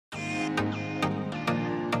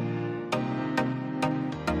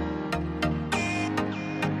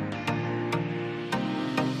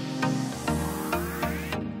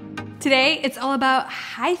Today, it's all about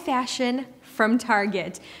high fashion from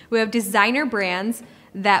Target. We have designer brands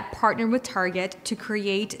that partner with Target to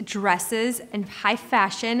create dresses and high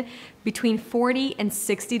fashion between $40 and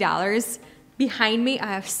 $60. Behind me, I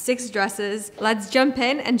have 6 dresses. Let's jump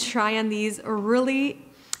in and try on these really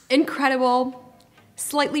incredible,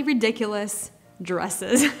 slightly ridiculous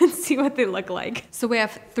dresses and see what they look like. So we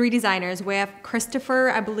have 3 designers. We have Christopher,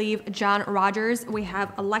 I believe, John Rogers, we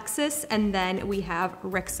have Alexis, and then we have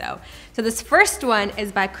Rixo. So this first one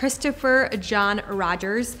is by Christopher John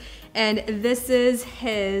Rogers, and this is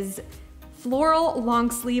his floral long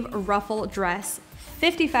sleeve ruffle dress,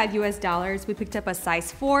 $55 US. We picked up a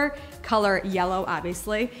size 4, color yellow,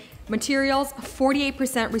 obviously. Materials, 48%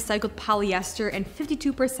 recycled polyester and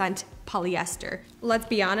 52% polyester. Let's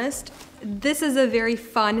be honest, this is a very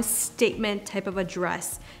fun statement type of a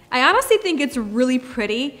dress. I honestly think it's really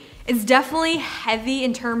pretty. It's definitely heavy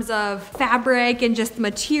in terms of fabric and just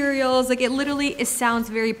materials. Like it sounds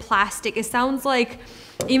very plastic. It sounds like,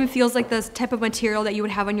 it even feels like this type of material that you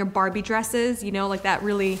would have on your Barbie dresses, you know, like that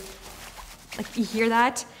really, like you hear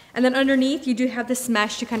that? And then underneath, you do have this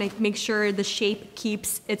mesh to kind of make sure the shape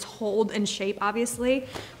keeps its hold and shape, obviously.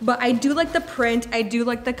 But I do like the print, I do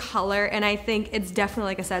like the color, and I think it's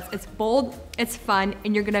definitely, like I said, it's bold, it's fun,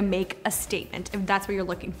 and you're gonna make a statement if that's what you're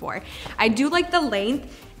looking for. I do like the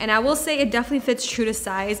length, and I will say it definitely fits true to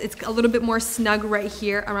size. It's a little bit more snug right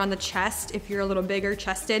here around the chest if you're a little bigger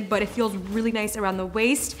chested, but it feels really nice around the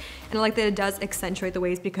waist, and I like that it does accentuate the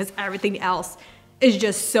waist because everything else is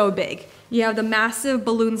just so big. You have the massive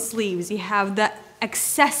balloon sleeves, you have the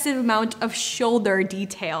excessive amount of shoulder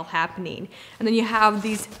detail happening, and then you have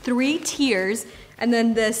these 3 tiers, and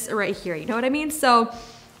then this right here, you know what I mean? So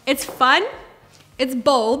it's fun, it's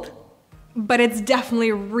bold, but it's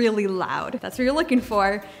definitely really loud. If that's what you're looking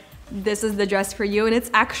for, this is the dress for you, and it's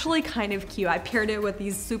actually kind of cute. I paired it with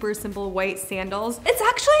these super simple white sandals. It's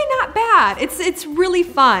actually not bad. It's really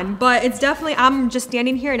fun, but it's definitely, I'm just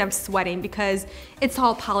standing here and I'm sweating because it's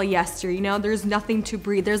all polyester, you know? There's nothing to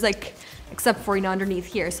breathe. There's like, except for, you know, underneath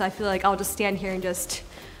here. So I feel like I'll just stand here and just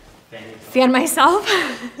fan myself.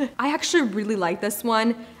 I actually really like this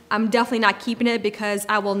one. I'm definitely not keeping it because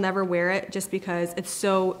I will never wear it just because it's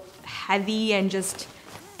so heavy and just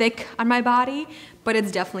thick on my body, but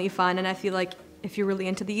it's definitely fun, and I feel like if you're really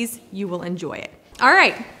into these, you will enjoy it. All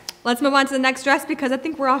right, let's move on to the next dress because I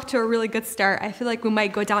think we're off to a really good start. I feel like we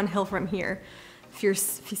might go downhill from here if you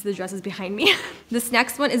see the dresses behind me. This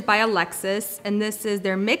next one is by Alexis, and this is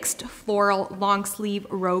their mixed floral long sleeve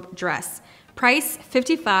robe dress. Price,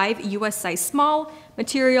 $55 US size small.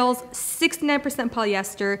 Materials, 69%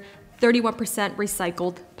 polyester, 31%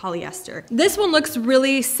 recycled polyester. This one looks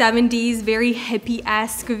really 70s, very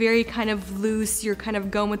hippie-esque, very kind of loose. You're kind of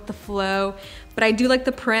going with the flow, but I do like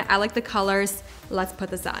the print, I like the colors. Let's put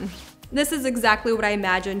this on. This is exactly what I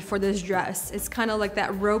imagined for this dress. It's kind of like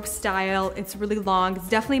that robe style. It's really long. It's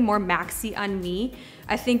definitely more maxi on me.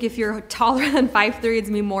 I think if you're taller than 5'3", it's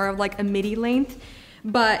gonna be more of like a midi length.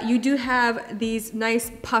 But you do have these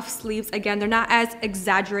nice puff sleeves. Again, they're not as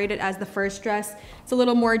exaggerated as the first dress. It's a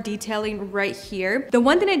little more detailing right here. The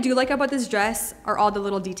one thing I do like about this dress are all the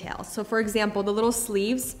little details. So for example, the little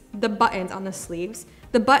sleeves, the buttons on the sleeves,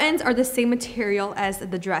 the buttons are the same material as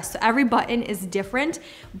the dress. So every button is different,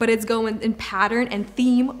 but it's going in pattern and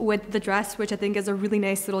theme with the dress, which I think is a really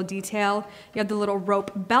nice little detail. You have the little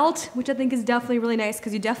rope belt, which I think is definitely really nice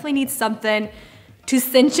because you definitely need something to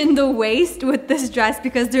cinch in the waist with this dress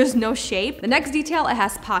because there's no shape. The next detail, it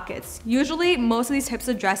has pockets. Usually, most of these types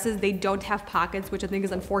of dresses, they don't have pockets, which I think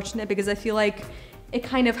is unfortunate because I feel like it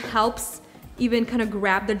kind of helps even kind of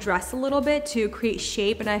grab the dress a little bit to create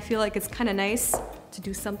shape, and I feel like it's kind of nice to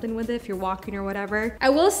do something with it if you're walking or whatever.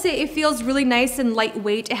 I will say it feels really nice and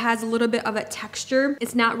lightweight. It has a little bit of a texture.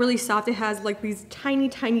 It's not really soft. It has like these tiny,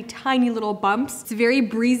 tiny, tiny little bumps. It's very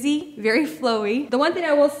breezy, very flowy. The one thing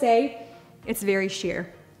I will say, it's very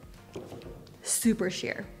sheer, super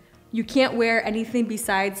sheer. You can't wear anything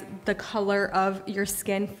besides the color of your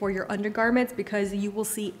skin for your undergarments because you will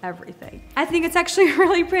see everything. I think it's actually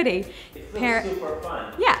really pretty. It's super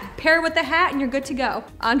fun. Yeah, pair it with the hat and you're good to go.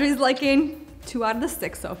 Andre's liking 2 out of the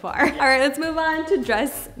 6 so far. All right, let's move on to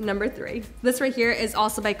dress number 3. This right here is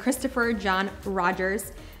also by Christopher John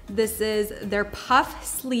Rogers. This is their puff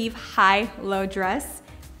sleeve high-low dress,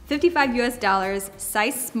 $55 US,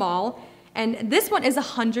 size small. And this one is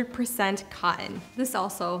 100% cotton. This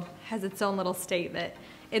also has its own little statement.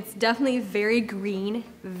 It's definitely very green,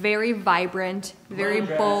 very vibrant, very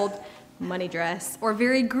bold, money dress, or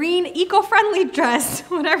very green, eco-friendly dress,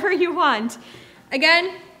 whatever you want.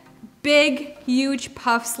 Again, big, huge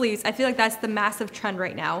puff sleeves. I feel like that's the massive trend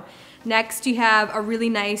right now. Next, you have a really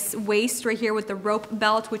nice waist right here with the rope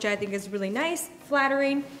belt, which I think is really nice,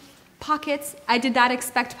 flattering. Pockets. I did not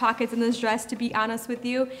expect pockets in this dress, to be honest with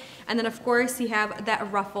you. And then of course you have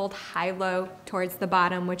that ruffled high-low towards the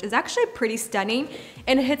bottom, which is actually pretty stunning.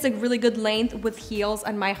 And it hits a really good length with heels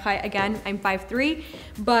on my height. Again, I'm 5'3",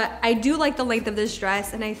 but I do like the length of this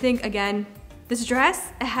dress. And I think, again, this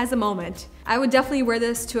dress, it has a moment. I would definitely wear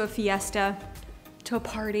this to a fiesta, to a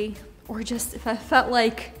party, or just if I felt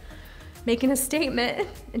like making a statement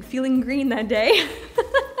and feeling green that day.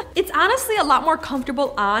 It's honestly a lot more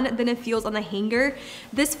comfortable on than it feels on the hanger.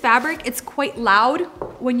 This fabric, it's quite loud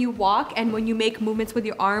when you walk and when you make movements with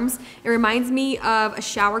your arms. It reminds me of a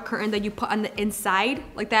shower curtain that you put on the inside,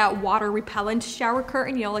 like that water repellent shower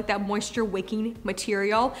curtain, you know, like that moisture wicking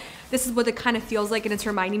material. This is what it kind of feels like and it's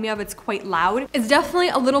reminding me of. It's quite loud. It's definitely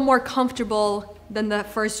a little more comfortable than the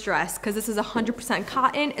first dress because this is 100%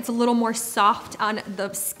 cotton. It's a little more soft on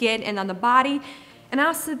the skin and on the body. And I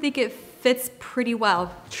also think it fits pretty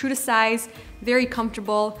well. True to size, very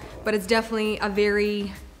comfortable, but it's definitely a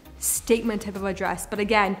very statement type of a dress. But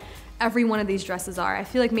again, every one of these dresses are. I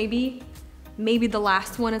feel like maybe the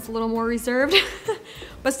last one is a little more reserved.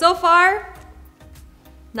 But so far,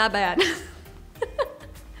 not bad.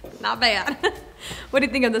 Not bad. What do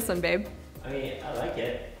you think of this one, babe? I mean, I like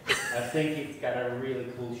it. I think it's got a really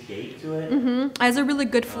cool shape to it. It has a really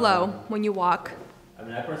good flow when you walk. I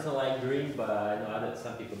mean, I personally like green, but I know that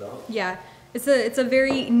some people don't. Yeah, it's a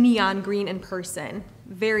very neon green in person.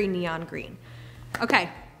 Very neon green. Okay,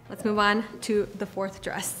 let's move on to the fourth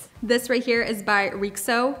dress. This right here is by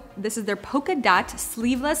Rixo. This is their polka dot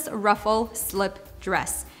sleeveless ruffle slip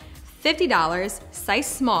dress. $50, size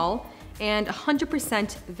small, and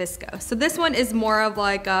 100% visco. So this one is more of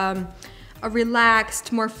like a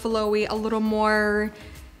relaxed, more flowy, a little more...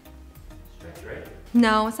 Stretch, right?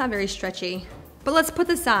 No, it's not very stretchy. But let's put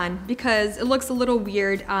this on because it looks a little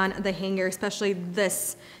weird on the hanger, especially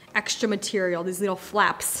this extra material, these little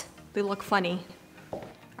flaps. They look funny.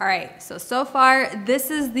 All right, so far, this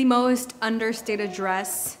is the most understated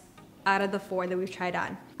dress out of the four that we've tried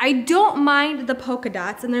on. I don't mind the polka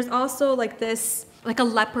dots, and there's also like this, like a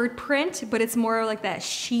leopard print, but it's more like that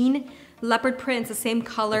sheen leopard print. It's the same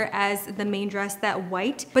color as the main dress, that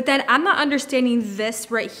white. But then I'm not understanding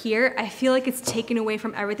this right here. I feel like it's taken away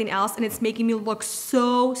from everything else and it's making me look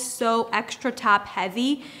so extra top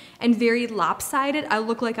heavy and very lopsided. I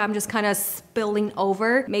look like I'm just kind of spilling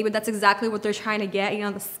over. Maybe that's exactly what they're trying to get, you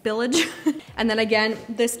know, the spillage. And then again,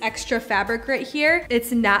 this extra fabric right here,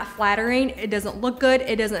 it's not flattering. It doesn't look good.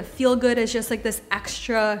 It doesn't feel good. It's just like this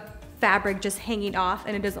extra fabric just hanging off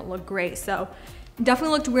and it doesn't look great. So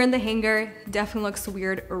definitely looked weird in the hanger, definitely looks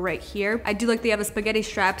weird right here. I do like they have the spaghetti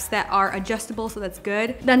straps that are adjustable, so that's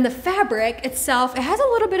good. Then the fabric itself, it has a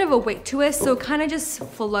little bit of a weight to it, so it kind of just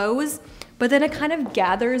flows, but then it kind of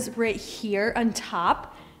gathers right here on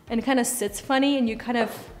top, and it kind of sits funny, and you kind of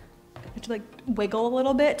have to like wiggle a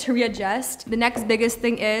little bit to readjust. The next biggest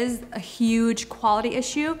thing is a huge quality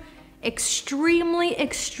issue. Extremely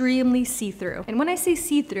see-through. And when I say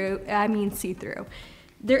see-through, I mean see-through.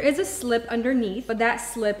 There is a slip underneath, but that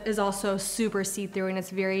slip is also super see-through and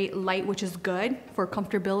it's very light, which is good for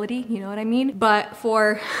comfortability, you know what I mean? But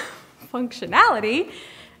for functionality,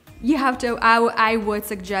 you have to, I would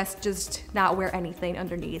suggest just not wear anything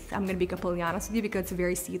underneath. I'm gonna be completely honest with you because it's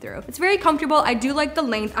very see-through. It's very comfortable. I do like the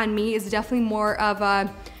length on me. It's definitely more of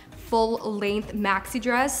a full-length maxi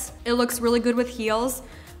dress. It looks really good with heels.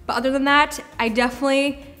 But other than that, I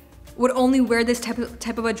definitely would only wear this type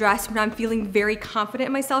of a dress when I'm feeling very confident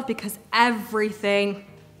in myself because everything,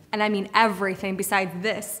 and I mean everything besides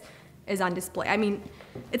this, is on display. I mean,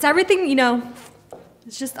 it's everything, you know,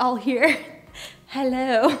 it's just all here.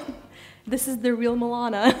 Hello, this is the real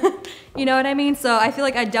Milana. You know what I mean? So I feel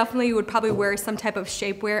like I definitely would probably wear some type of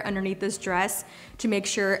shapewear underneath this dress to make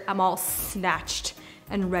sure I'm all snatched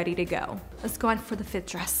and ready to go. Let's go on for the fifth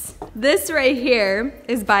dress. This right here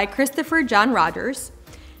is by Christopher John Rogers.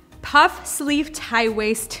 Puff sleeve tie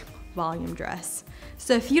waist volume dress.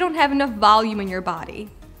 So if you don't have enough volume in your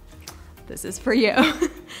body, this is for you.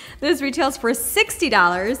 This retails for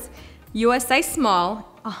 $60, US size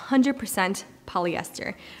small, 100%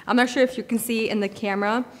 polyester. I'm not sure if you can see in the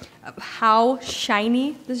camera how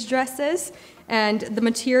shiny this dress is, and the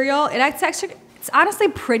material, it's honestly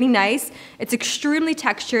pretty nice. It's extremely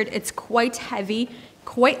textured, it's quite heavy,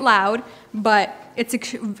 quite loud, but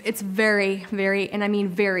it's very, and I mean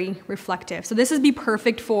very reflective. So this would be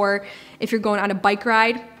perfect for if you're going on a bike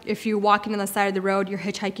ride, if you're walking on the side of the road, you're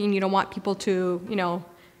hitchhiking, you don't want people to, you know,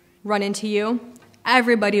 run into you.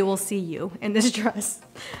 Everybody will see you in this dress.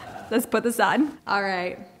 Let's put this on. All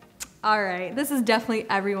right, All right, this is definitely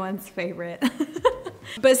everyone's favorite.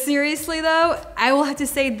 But seriously though, I will have to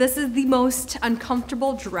say this is the most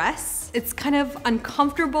uncomfortable dress. It's kind of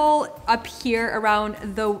uncomfortable up here around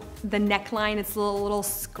the neckline. It's a little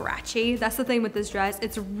scratchy. That's the thing with this dress.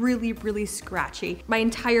 It's really, really scratchy. My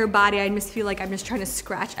entire body, I just feel like I'm just trying to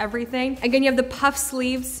scratch everything. Again, you have the puff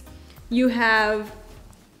sleeves. You have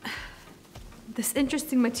this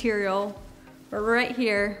interesting material right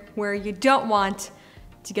here where you don't want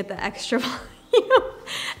to get the extra volume.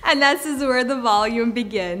 And this is where the volume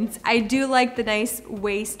begins. I do like the nice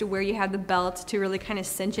waist where you have the belt to really kind of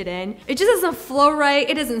cinch it in. It just doesn't flow right.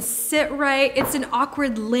 It doesn't sit right. It's an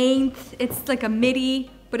awkward length. It's like a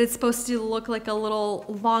midi, but it's supposed to look like a little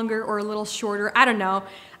longer or a little shorter. I don't know.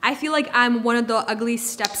 I feel like I'm one of the ugly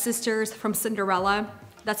stepsisters from Cinderella.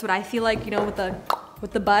 That's what I feel like, you know,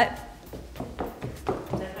 with the butt.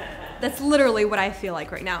 That's literally what I feel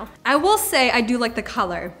like right now. I will say I do like the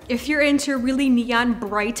color. If you're into really neon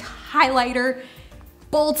bright highlighter,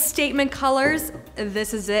 bold statement colors,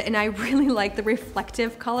 this is it. And I really like the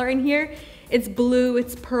reflective color in here. It's blue,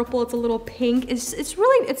 it's purple, it's a little pink. It's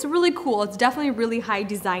really cool. It's definitely really high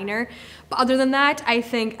designer. But other than that, I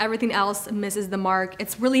think everything else misses the mark.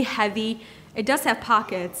 It's really heavy. It does have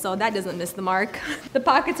pockets, so that doesn't miss the mark. The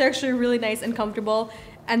pockets are actually really nice and comfortable.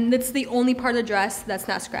 And it's the only part of the dress that's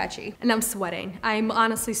not scratchy. And I'm sweating. I'm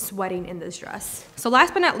honestly sweating in this dress. So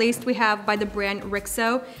last but not least, we have by the brand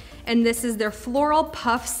Rixo. And this is their floral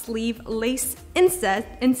puff sleeve lace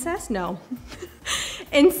inset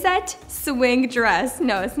swing dress.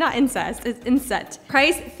 No, it's not incest, it's inset.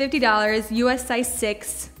 Price $50, US size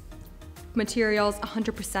 6. Materials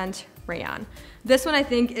 100% rayon. This one I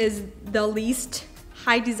think is the least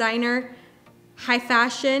high designer, high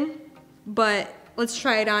fashion, but let's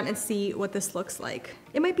try it on and see what this looks like.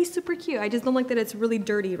 It might be super cute. I just don't like that it's really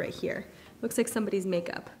dirty right here. Looks like somebody's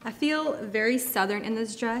makeup. I feel very Southern in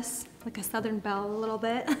this dress, like a Southern belle a little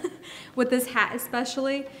bit, with this hat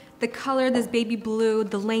especially. The color, this baby blue,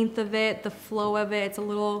 the length of it, the flow of it, it's a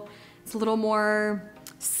little more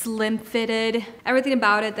slim fitted. Everything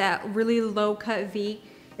about it, that really low cut V.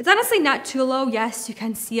 It's honestly not too low. Yes, you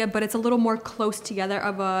can see it, but it's a little more close together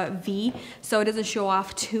of a V, so it doesn't show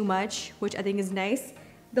off too much, which I think is nice.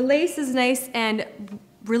 The lace is nice and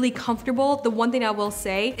really comfortable. The one thing I will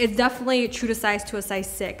say, it's definitely true to size to a size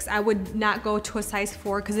 6. I would not go to a size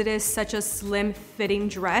 4 because it is such a slim fitting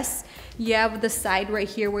dress. You have the side right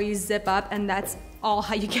here where you zip up, and that's all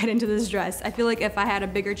how you get into this dress. I feel like if I had a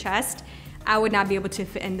bigger chest, I would not be able to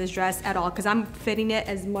fit in this dress at all because I'm fitting it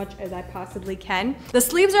as much as I possibly can. The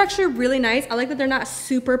sleeves are actually really nice. I like that they're not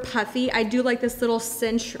super puffy. I do like this little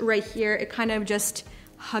cinch right here. It kind of just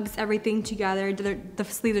hugs everything together. The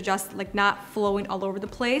sleeves are just like not flowing all over the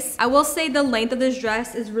place. I will say the length of this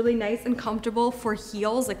dress is really nice and comfortable for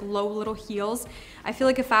heels, like low little heels. I feel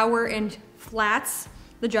like if I were in flats,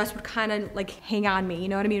 the dress would kind of like hang on me, you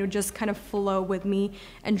know what I mean? It would just kind of flow with me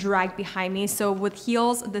and drag behind me. So with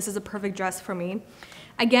heels, this is a perfect dress for me.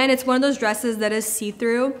 Again, it's one of those dresses that is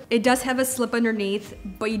see-through. It does have a slip underneath,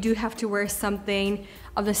 but you do have to wear something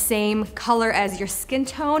of the same color as your skin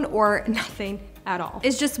tone or nothing at all.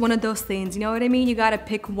 It's just one of those things, you know what I mean? You gotta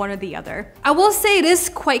pick one or the other. I will say it is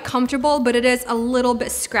quite comfortable, but it is a little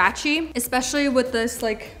bit scratchy, especially with this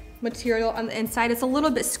like material on the inside. It's a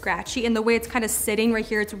little bit scratchy, and the way it's kind of sitting right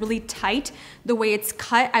here, it's really tight. The way it's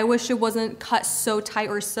cut, I wish it wasn't cut so tight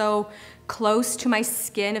or so close to my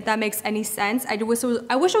skin, if that makes any sense. I wish it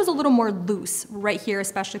was a little more loose right here,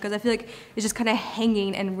 especially because I feel like it's just kind of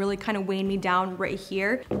hanging and really kind of weighing me down right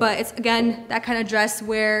here. But it's, again, that kind of dress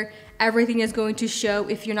where everything is going to show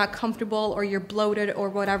if you're not comfortable or you're bloated or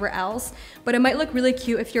whatever else. But it might look really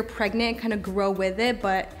cute if you're pregnant and kind of grow with it,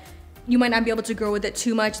 but you might not be able to grow with it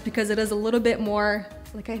too much because it is a little bit more,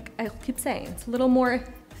 like I keep saying, it's a little more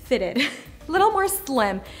fitted, a little more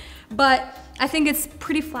slim. But I think it's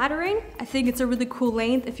pretty flattering. I think it's a really cool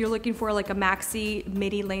length if you're looking for like a maxi,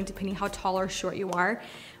 midi length, depending how tall or short you are.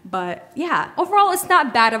 But yeah, overall, it's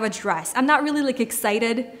not bad of a dress. I'm not really like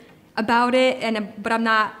excited about it, but I'm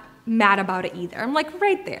not mad about it either. I'm like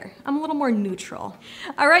right there. I'm a little more neutral.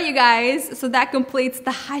 All right, you guys, so that completes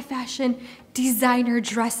the high fashion designer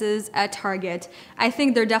dresses at Target. I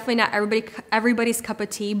think they're definitely not everybody's cup of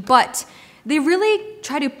tea, but they really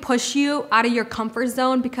try to push you out of your comfort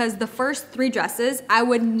zone, because the first 3 dresses I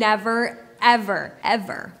would never, ever,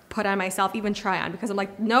 ever put on myself, even try on, because I'm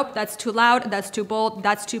like, nope, that's too loud, that's too bold,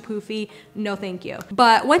 that's too poofy, no thank you.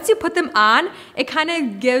 But once you put them on, it kind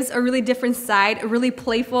of gives a really different side, really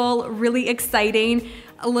playful, really exciting,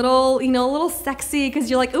 a little, you know, a little sexy, because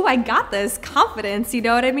you're like, ooh, I got this, confidence, you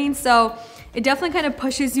know what I mean? So it definitely kind of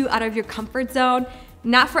pushes you out of your comfort zone,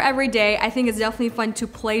 not for every day. I think it's definitely fun to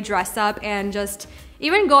play dress up and just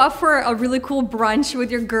even go out for a really cool brunch with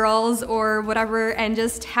your girls or whatever and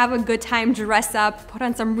just have a good time, dress up, put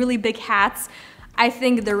on some really big hats. I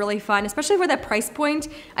think they're really fun, especially for that price point.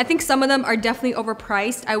 I think some of them are definitely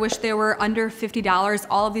overpriced. I wish they were under $50,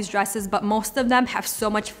 all of these dresses, but most of them have so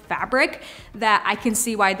much fabric that I can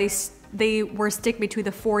see why they were stick between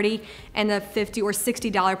the $40 and the $50 or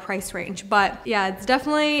 $60 price range. But yeah, it's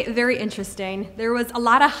definitely very interesting. There was a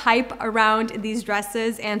lot of hype around these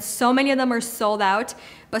dresses and so many of them are sold out,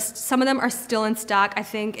 but some of them are still in stock, I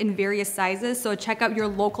think, in various sizes. So check out your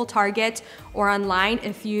local Target or online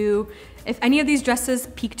if any of these dresses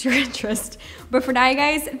piqued your interest. But for now, you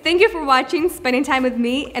guys, thank you for watching, spending time with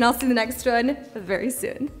me, and I'll see you in the next one very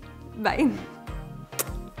soon. Bye.